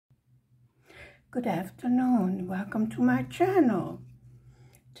Good afternoon. Welcome to my channel.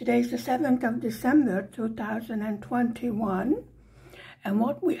 Today is the 7th of December 2021, and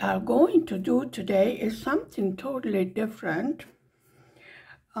what we are going to do today is something totally different.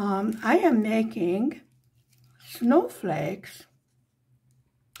 I am making snowflakes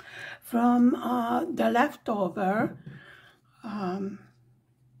from the leftover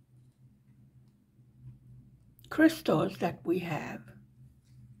crystals that we have.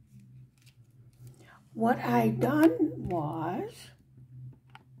 What I done was,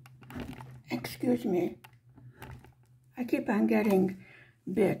 excuse me, I keep on getting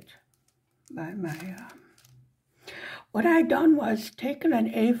bit by my, what I done was taken an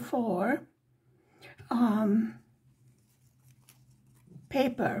A4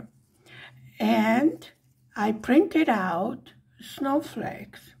 paper and I printed out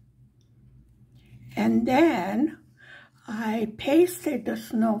snowflakes, and then I pasted the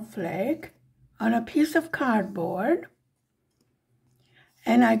snowflake on a piece of cardboard,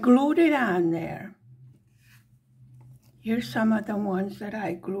 and I glued it on there. Here's some of the ones that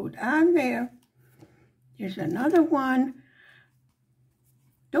I glued on there. Here's another one.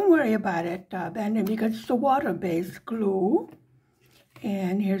 Don't worry about it, Benny, because it's a water-based glue.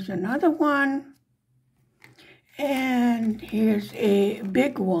 And here's another one. And here's a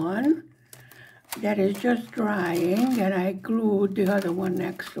big one that is just drying, and I glued the other one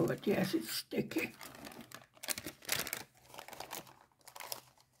next to it. Yes, it's sticky.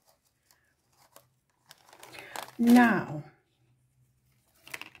 Now,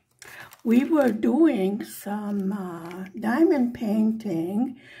 we were doing some diamond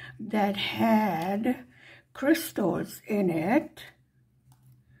painting that had crystals in it.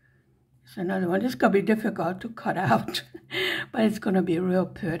 It's another one. This is going to be difficult to cut out, but it's going to be real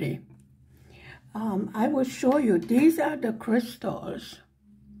pretty. I will show you. These are the crystals.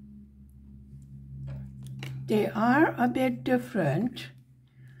 They are a bit different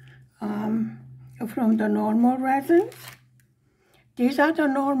from the normal resins. These are the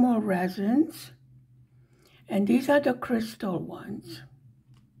normal resins, and these are the crystal ones.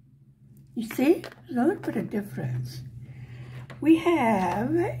 You see? There's a little bit of difference. We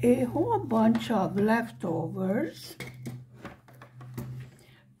have a whole bunch of leftovers.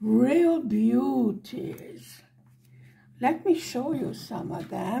 Real beauties. Let me show you some of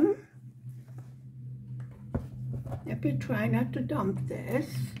them. Let me try not to dump this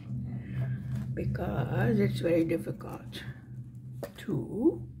because it's very difficult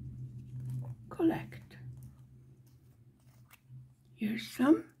to collect. Here's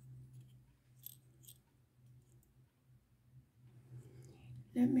some.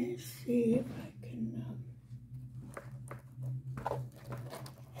 Let me see if I can...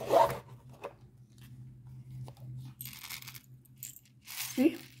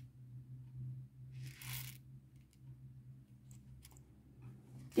 See?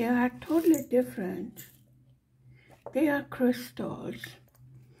 They are totally different. They are crystals.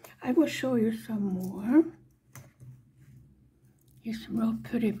 I will show you some more. Here's some real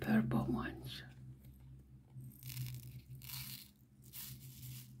pretty purple ones.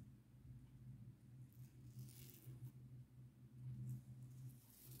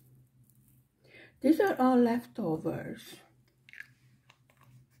 These are all leftovers.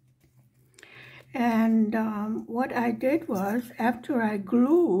 And what I did was, after I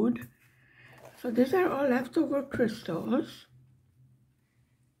glued, so these are all leftover crystals.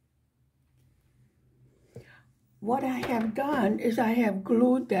 What I have done is I have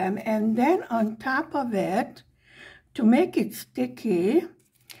glued them, and then on top of it, to make it sticky,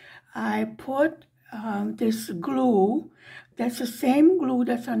 I put this glue. That's the same glue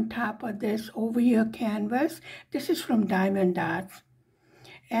that's on top of this over here canvas. This is from Diamond Dots.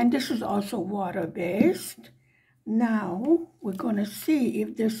 And this is also water-based. Now, we're going to see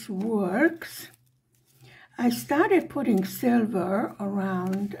if this works. I started putting silver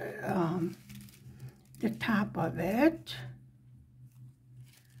around the top of it.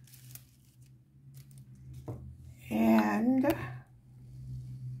 And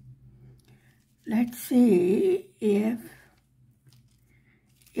let's see if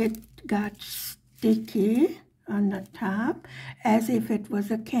it got sticky on the top, as if it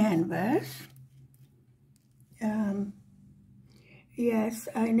was a canvas. Yes,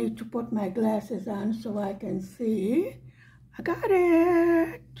 I need to put my glasses on so I can see. I got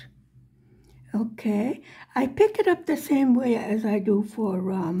it. Okay, I pick it up the same way as I do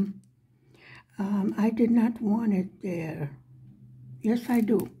for, I did not want it there. Yes, I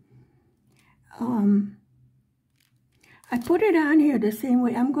do. I put it on here the same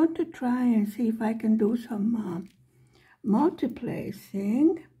way. I'm going to try and see if I can do some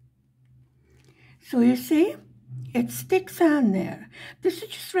multiplacing. So you see, it sticks on there. This is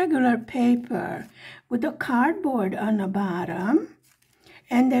just regular paper with a cardboard on the bottom.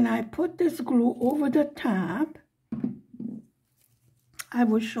 And then I put this glue over the top. I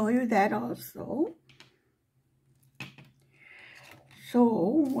will show you that also. So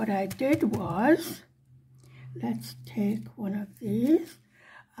what I did was, let's take one of these.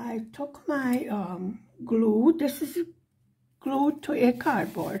 I took my glue. This is glued to a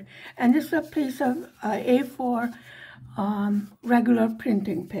cardboard, and this is a piece of A4 regular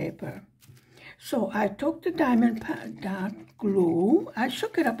printing paper. So I took the diamond glue. I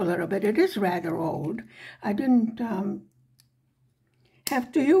shook it up a little bit. It is rather old. I didn't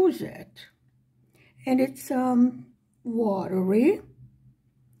have to use it, and it's watery.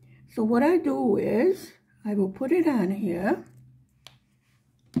 So what I do is I will put it on here,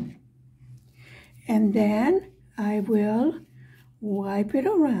 and then I will wipe it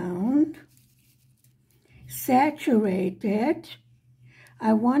around, saturate it.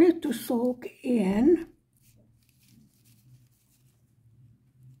 I want it to soak in.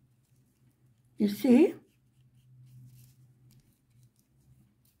 You see?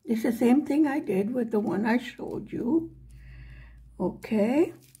 It's the same thing I did with the one I showed you.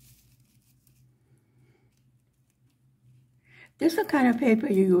 Okay. This is the kind of paper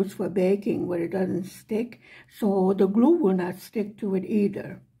you use for baking where it doesn't stick, so the glue will not stick to it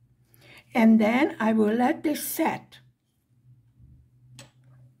either. And then I will let this set.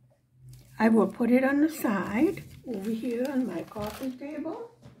 I will put it on the side over here on my coffee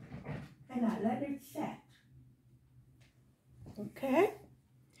table, and I let it set. Okay?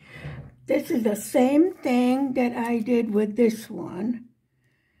 This is the same thing that I did with this one.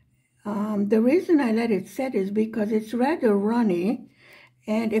 The reason I let it set is because it's rather runny,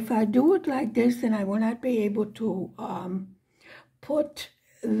 and if I do it like this, then I will not be able to put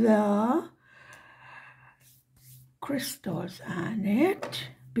the crystals on it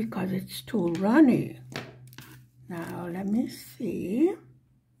because it's too runny. Now let me see.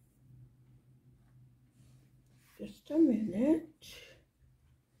 Just a minute.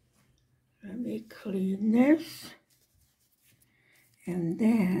 Let me clean this. And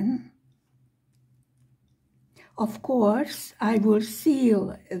then, of course, I will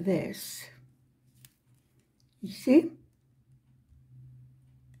seal this. You see?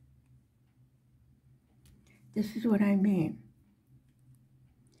 This is what I mean.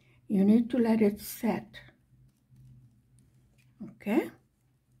 You need to let it set. Okay?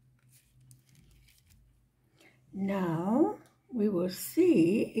 Now, we will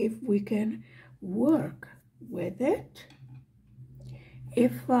see if we can work with it.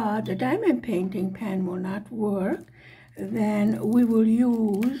 If the diamond painting pen will not work, then we will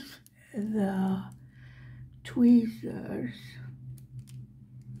use the tweezers.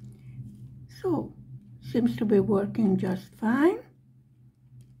 So, seems to be working just fine.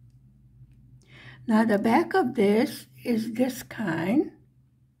 Now the back of this is this kind,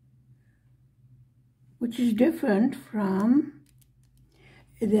 which is different from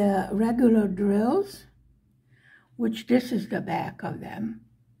the regular drills, which this is the back of them.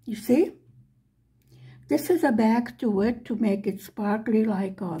 You see? This is a back to it to make it sparkly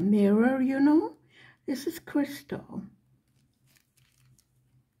like a mirror, you know? This is crystal.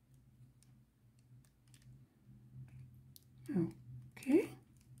 Okay.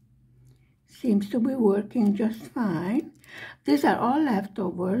 Seems to be working just fine. These are all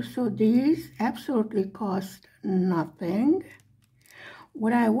leftovers, so these absolutely cost nothing.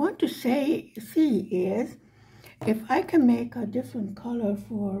 What I want to see is if I can make a different color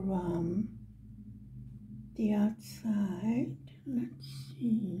for the outside. Let's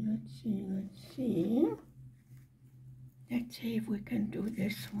see. Let's see if we can do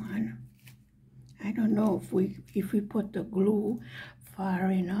this one. I don't know if we put the glue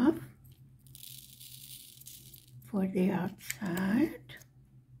far enough for the outside.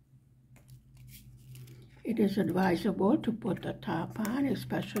 It is advisable to put the top on,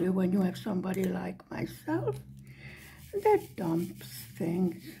 especially when you have somebody like myself that dumps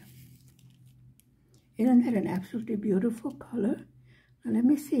things. Isn't that an absolutely beautiful color? Now let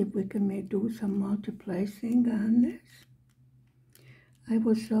me see if we can do some multiplacing on this. I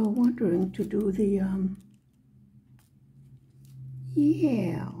was wondering to do the,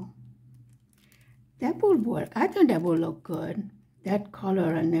 yeah, that will work. I think that will look good, that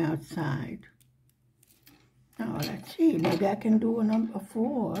color on the outside. Now let's see, maybe I can do a number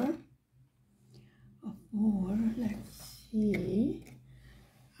 4. A 4, let's see,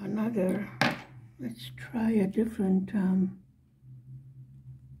 another, let's try a different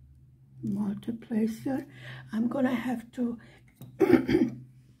multiplacer. I'm gonna have to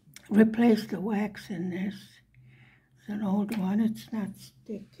replace the wax in this. It's an old one, it's not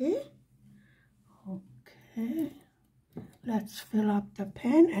sticky. Okay, let's fill up the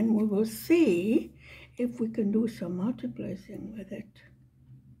pen and we will see if we can do some multiplacing with it.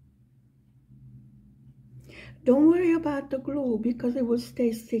 Don't worry about the glue because it will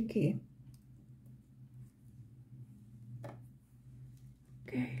stay sticky.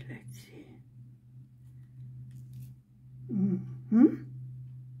 Okay, let's see.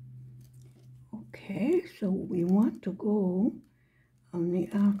 Okay, so we want to go on the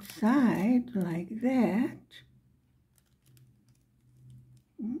outside like that.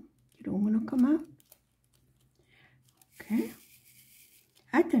 You don't want to come out? Okay.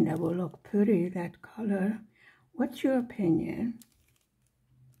 I think that will look pretty, that color. What's your opinion?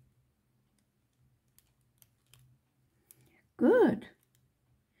 Good.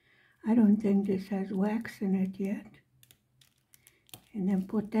 I don't think this has wax in it yet. And then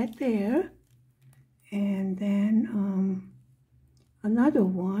put that there. And then another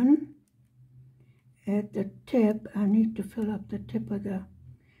one at the tip. I need to fill up the tip of the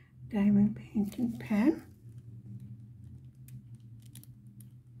diamond painting pen.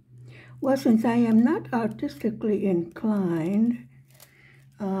 Well, since I am not artistically inclined,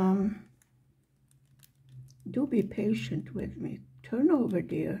 do be patient with me. Turn over,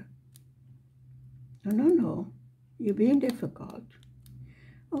 dear. No. You're being difficult.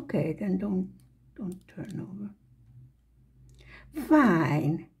 Okay, then don't turn over.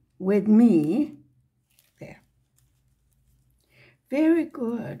 Fine. With me. There. Very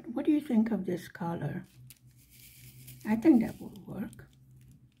good. What do you think of this color? I think that will work.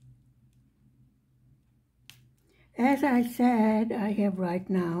 As I said, I have right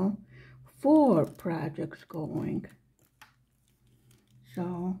now 4 projects going.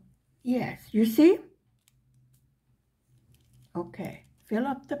 So, yes, you see? Okay, fill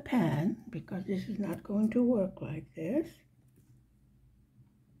up the pan because this is not going to work like this.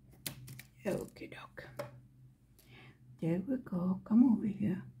 Okie doke. There we go. Come over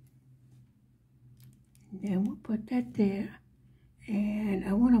here. And then we'll put that there. And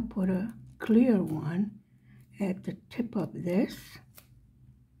I want to put a clear one at the tip of this.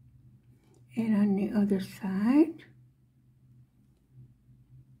 And on the other side.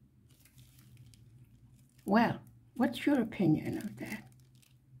 Well, what's your opinion of that?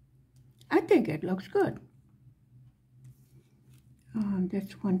 I think it looks good.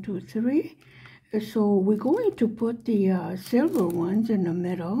 That's 1, 2, 3. So we're going to put the silver ones in the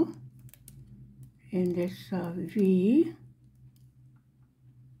middle in this V.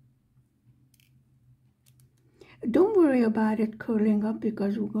 Don't worry about it curling up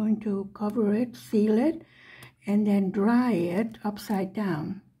because we're going to cover it, seal it, and then dry it upside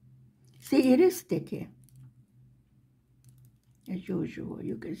down. See, it is sticky. As usual,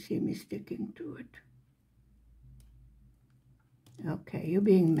 you can see me sticking to it. Okay, you're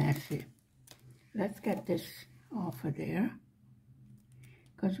being messy. Let's get this off of there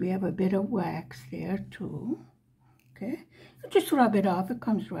because we have a bit of wax there too. Okay, you just rub it off. It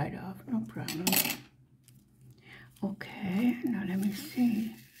comes right off, no problem. Okay, now let me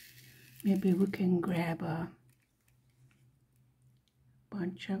see. Maybe we can grab a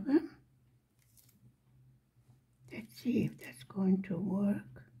bunch of them. Let's see if that's going to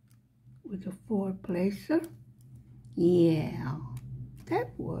work with a 4-placer. Yeah,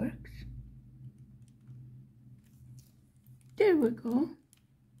 that works. There we go.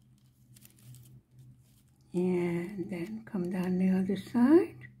 And then come down the other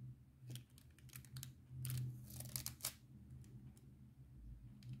side.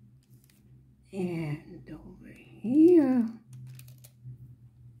 And over here.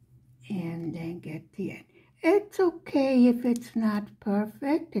 And then get the end. It's okay if it's not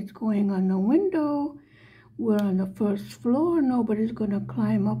perfect. It's going on the window. We're on the 1st floor. Nobody's going to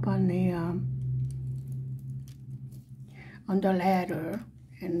climb up on the ladder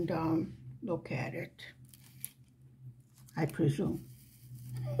and look at it, I presume.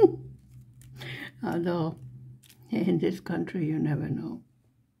 Although in this country you never know.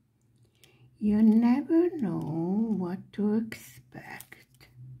 You never know what to expect.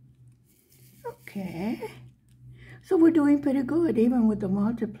 Okay. So we're doing pretty good, even with the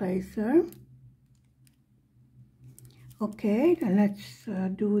multiplacer. Okay, then let's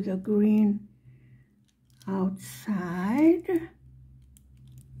do the green outside.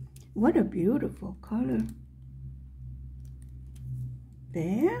 What a beautiful color.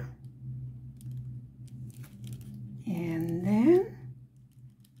 There.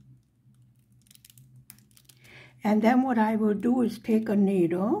 And then what I will do is take a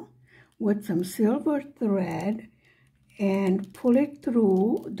needle with some silver thread and pull it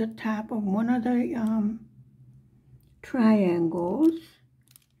through the top of one of the triangles,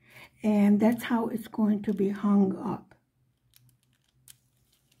 and that's how it's going to be hung up.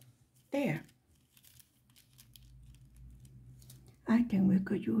 There. I think we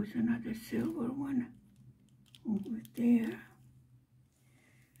could use another silver one over there.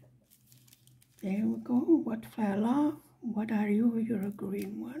 There we go. What fell off? What are you? You're a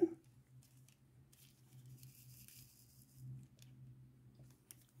green one.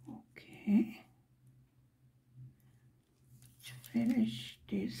 Okay. Let's finish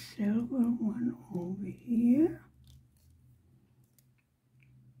this silver one over here.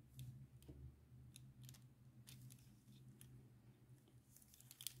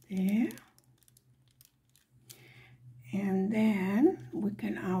 There. And then we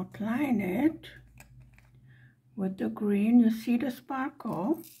can outline it with the green. You see the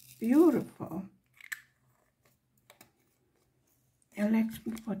sparkle? Beautiful. And let's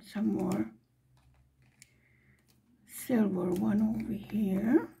put some more silver one over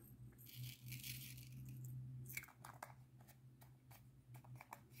here.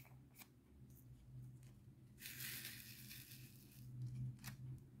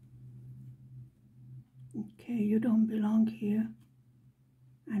 Okay, you don't belong here.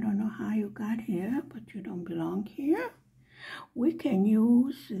 I don't know how you got here, but you don't belong here. We can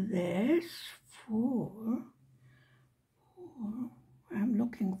use this for I'm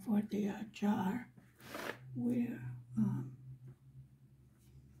looking for the jar where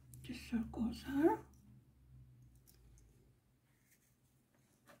the circles are.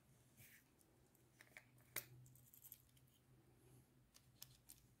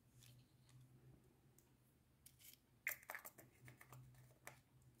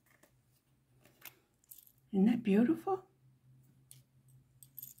 Isn't that beautiful?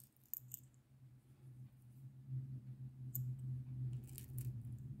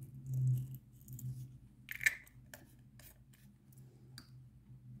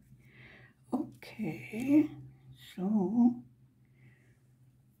 Okay, so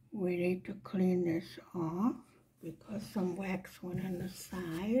we need to clean this off because some wax went on the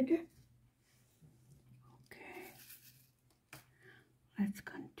side. Okay, let's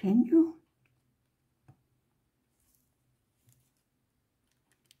continue.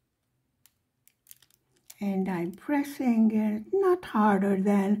 And I'm pressing it not harder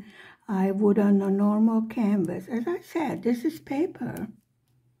than I would on a normal canvas. As I said, this is paper.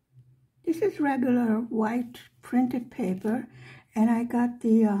 This is regular white printed paper, and I got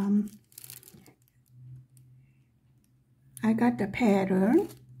the pattern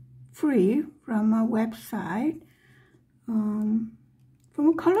free from a website, from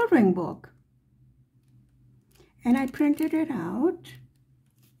a coloring book, and I printed it out.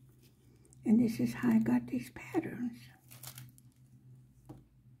 And this is how I got these patterns.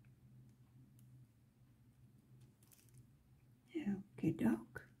 Okie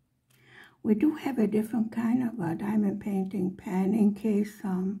doke. We do have a different kind of a diamond painting pen in case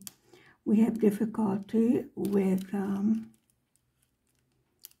we have difficulty with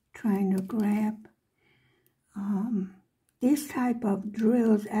trying to grab. These type of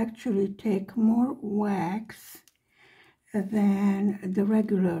drills actually take more wax than the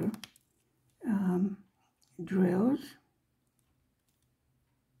regular drills.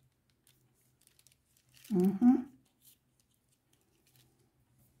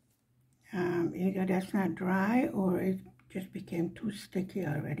 Either that's not dry or it just became too sticky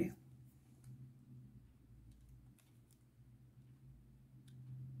already.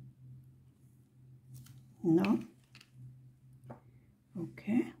 No?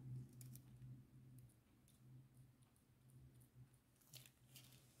 Okay.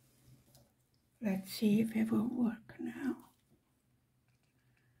 Let's see if it will work now.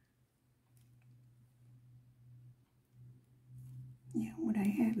 Yeah, what I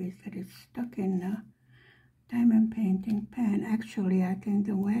have is that it's stuck in the diamond painting pan. Actually, I think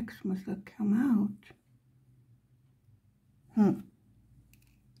the wax must have come out.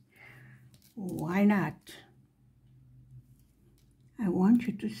 Why not? I want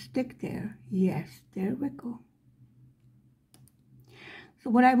you to stick there. Yes, there we go. So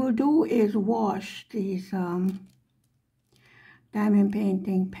what I will do is wash these diamond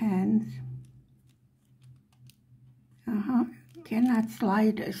painting pans. Cannot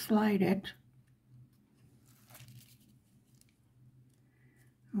slide it.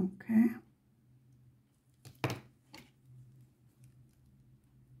 Okay.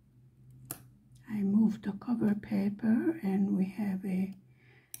 I moved the cover paper and we have a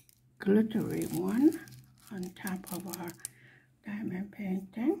glittery one on top of our diamond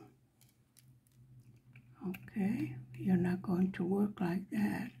painting. Okay, you're not going to work like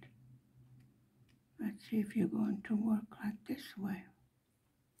that. Let's see if you're going to work like this way.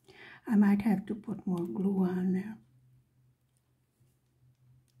 I might have to put more glue on there.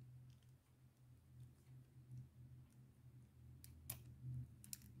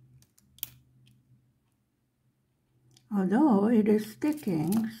 Although it is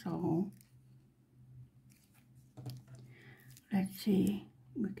sticking, so let's see,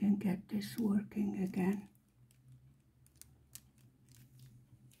 we can get this working again.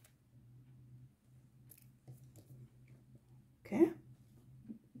 Okay.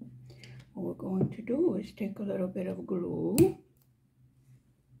 What we're going to do is take a little bit of glue.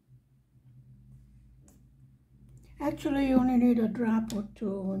 Actually, you only need a drop or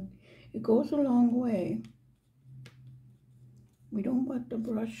two. It goes a long way. We don't want the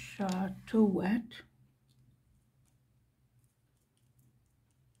brush too wet.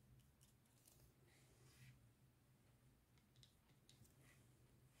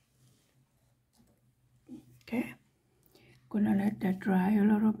 Okay, gonna let that dry a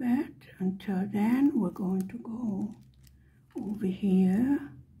little bit. Until then, we're going to go over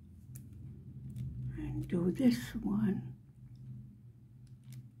here and do this one.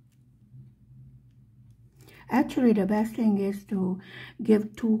 Actually, the best thing is to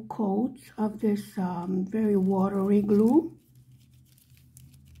give 2 coats of this very watery glue.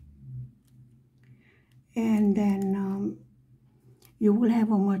 And then you will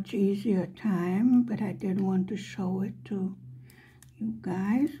have a much easier time, but I did want to show it to you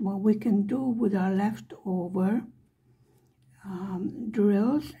guys. What we can do with our leftover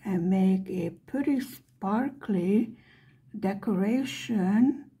drills and make a pretty sparkly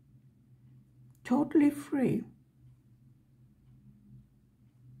decoration totally free.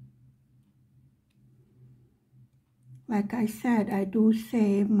 Like I said, I do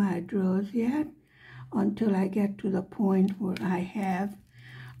save my drills yet until I get to the point where I have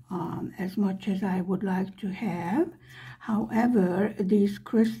as much as I would like to have. However, these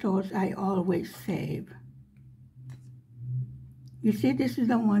crystals I always save. You see, this is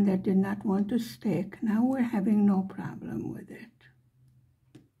the one that did not want to stick. Now we're having no problem with it.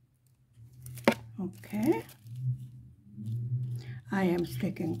 Okay. I am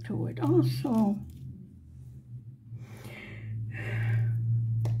sticking to it also.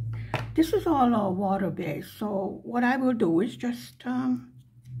 This is all water-based, so what I will do is just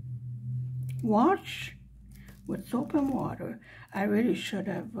wash with soap and water. I really should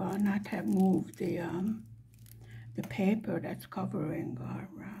have not have moved the paper that's covering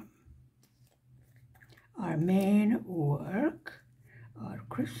our main work, our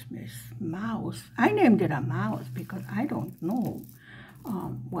Christmas mouse. I named it a mouse because I don't know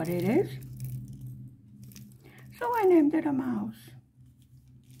what it is, so I named it a mouse.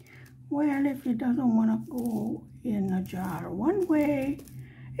 Well, if it doesn't want to go in a jar one way,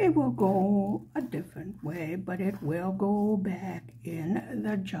 it will go a different way, but it will go back in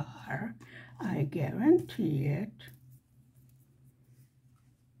the jar. I guarantee it.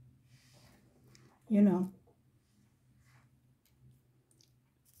 You know,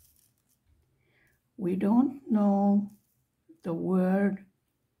 we don't know the word,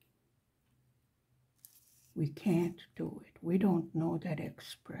 we can't do it. We don't know that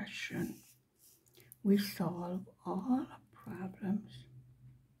expression. We solve all problems.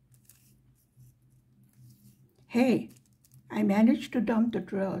 Hey, I managed to dump the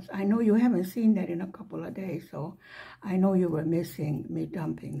drills. I know you haven't seen that in a couple of days, so I know you were missing me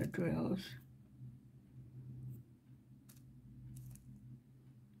dumping the drills.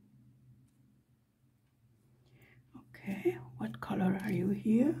 Okay, what color are you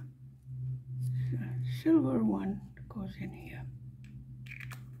here? Silver one goes in here.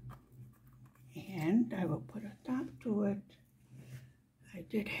 And I will put a top to it. I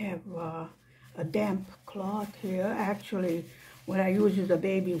did have a damp cloth here. Actually, what I use is the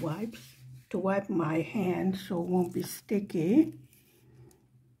baby wipes to wipe my hands so it won't be sticky.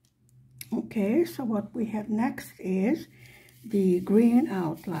 Okay, so what we have next is the green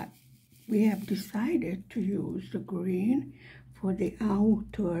outline. We have decided to use the green for the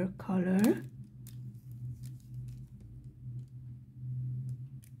outer color.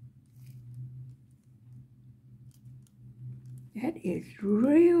 That is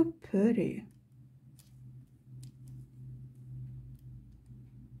real pretty.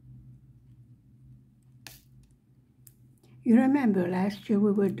 You remember last year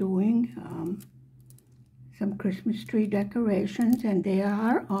we were doing some Christmas tree decorations, and they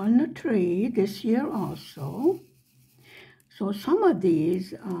are on the tree this year also. So some of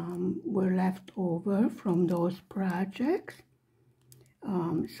these were left over from those projects.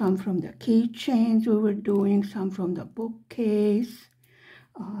 some from the keychains we were doing, some from the bookcase,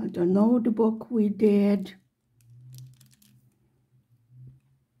 the notebook we did.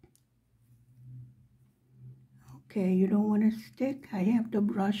 Okay, you don't want to stick. I have the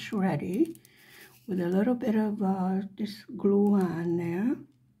brush ready with a little bit of this glue on there.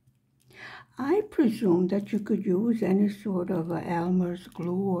 I presume that you could use any sort of Elmer's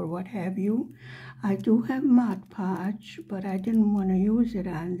glue or what have you. I do have Mod Podge, but I didn't want to use it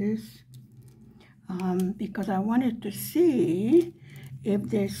on this because I wanted to see if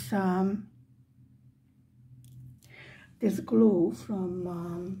this glue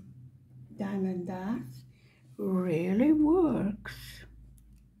from Diamond Dots really works.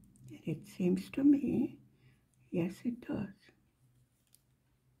 And it seems to me, yes it does.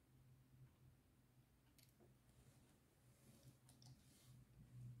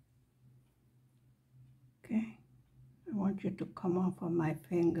 Okay, I want you to come off of my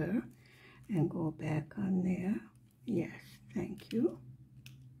finger and go back on there. Yes, thank you.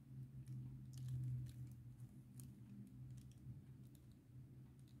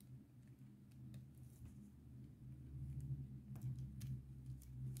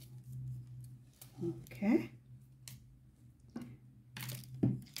 Okay.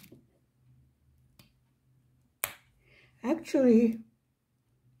 Actually,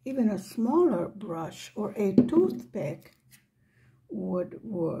 even a smaller brush or a toothpick would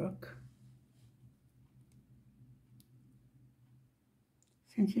work.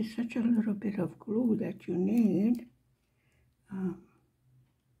 Since it's such a little bit of glue that you need,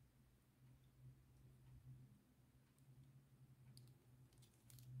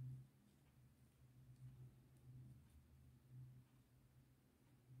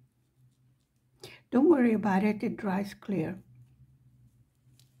 don't worry about it, it dries clear.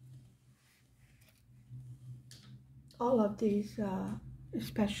 All of these,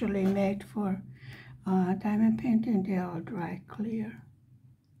 especially made for diamond painting, they all dry clear.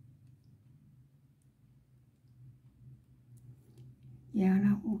 Yeah,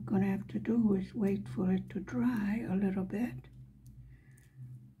 now what we're going to have to do is wait for it to dry a little bit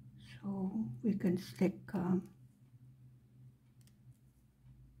so we can stick the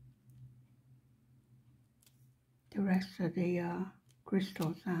rest of the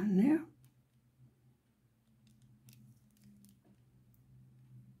crystals on there.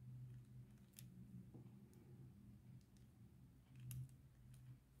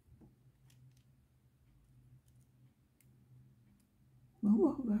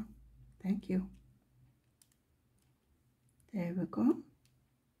 Move over. Thank you. There we go.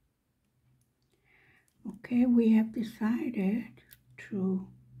 Okay, we have decided to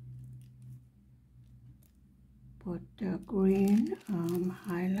put the green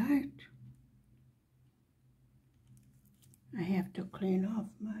highlight. I have to clean off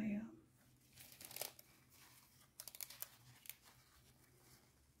my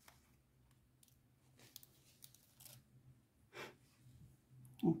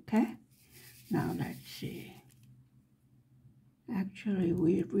okay, now let's see. Actually,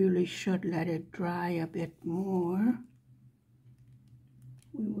 we really should let it dry a bit more.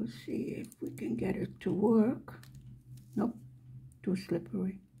 We will see if we can get it to work. Nope, too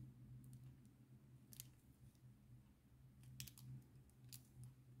slippery.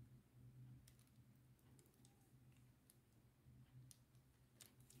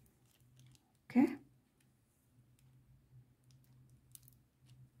 Okay.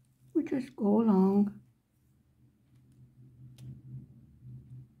 We just go along.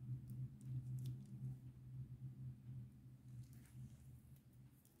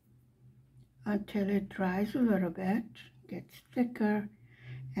 Until it dries a little bit, gets thicker,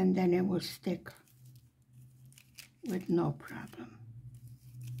 and then it will stick with no problem.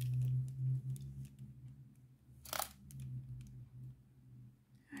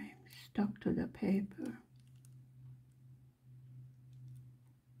 I'm stuck to the paper.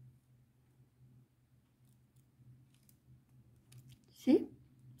 See?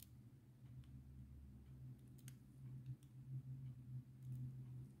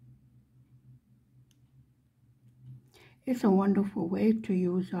 It's a wonderful way to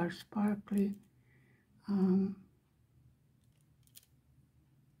use our sparkly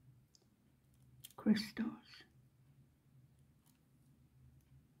crystals.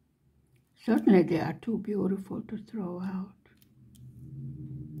 Certainly they are too beautiful to throw out.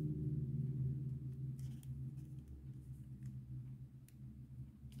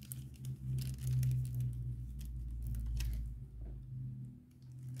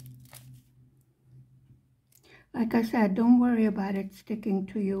 Like I said, don't worry about it sticking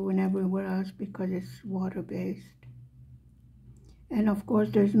to you and everywhere else because it's water-based. And of course,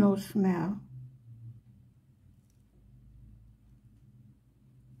 there's no smell.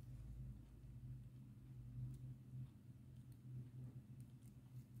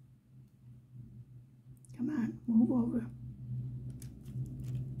 Come on, move over.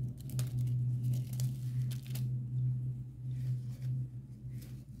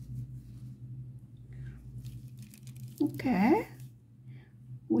 Okay,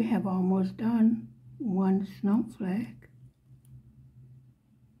 we have almost done one snowflake.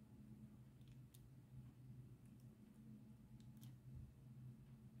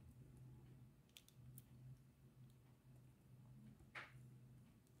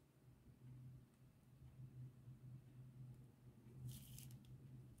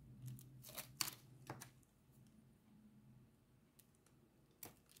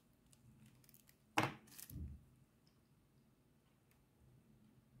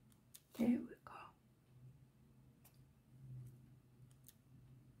 There we go.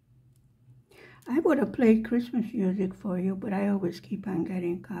 I would have played Christmas music for you, but I always keep on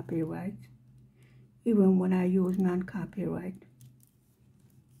getting copyright, even when I use non-copyright.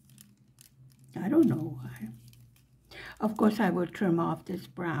 I don't know why. Of course, I will trim off this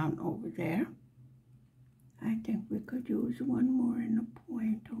brown over there. I think we could use one more in the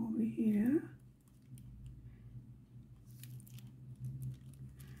point over here.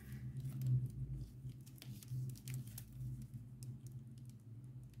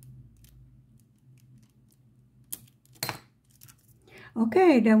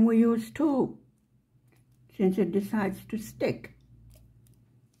 Okay, then we use two, since it decides to stick.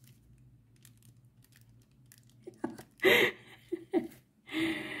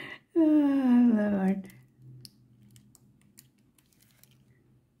 Oh, Lord.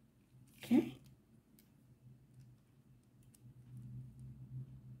 Okay.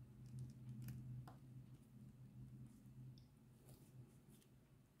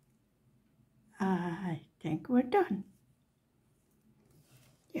 I think we're done.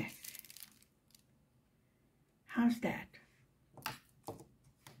 Yes. How's that?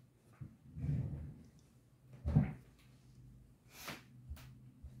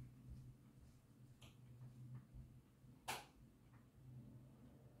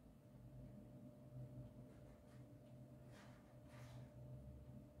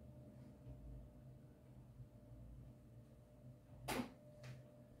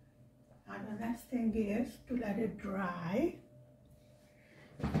 Now the next thing is to let it dry.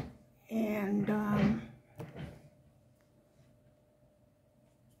 And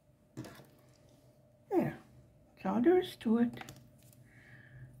there, that's all there is to it.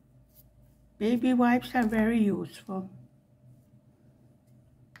 Baby wipes are very useful.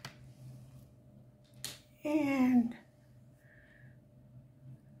 And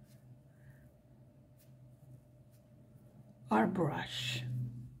our brush.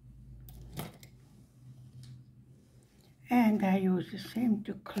 And I use the same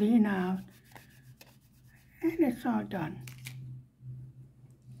to clean out, and it's all done.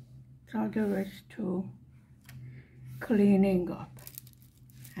 That's all there is to cleaning up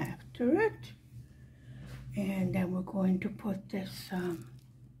after it. And then we're going to put this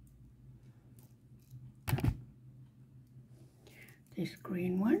these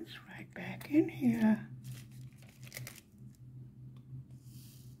green ones right back in here.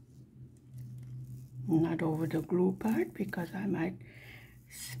 Not over the glue part because I might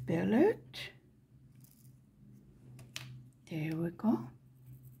spill it. There we go.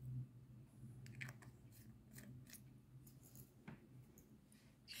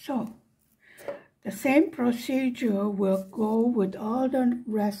 So the same procedure will go with all the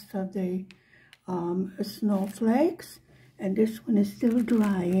rest of the snowflakes, and this one is still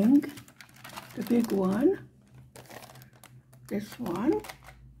drying, the big one, this one.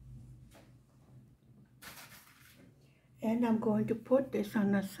 And I'm going to put this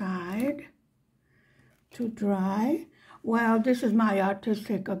on the side to dry. Well, this is my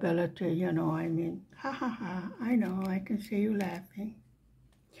artistic ability, you know, I mean, ha ha ha, I know, I can see you laughing.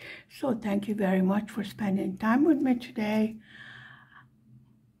 So thank you very much for spending time with me today.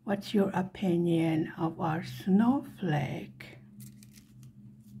 What's your opinion of our snowflake?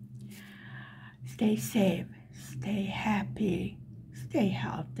 Stay safe, stay happy, stay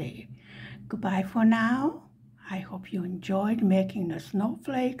healthy. Goodbye for now. I hope you enjoyed making the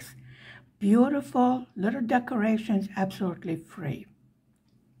snowflakes. Beautiful little decorations, absolutely free.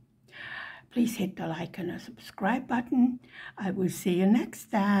 Please hit the like and the subscribe button. I will see you next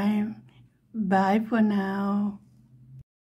time. Bye for now.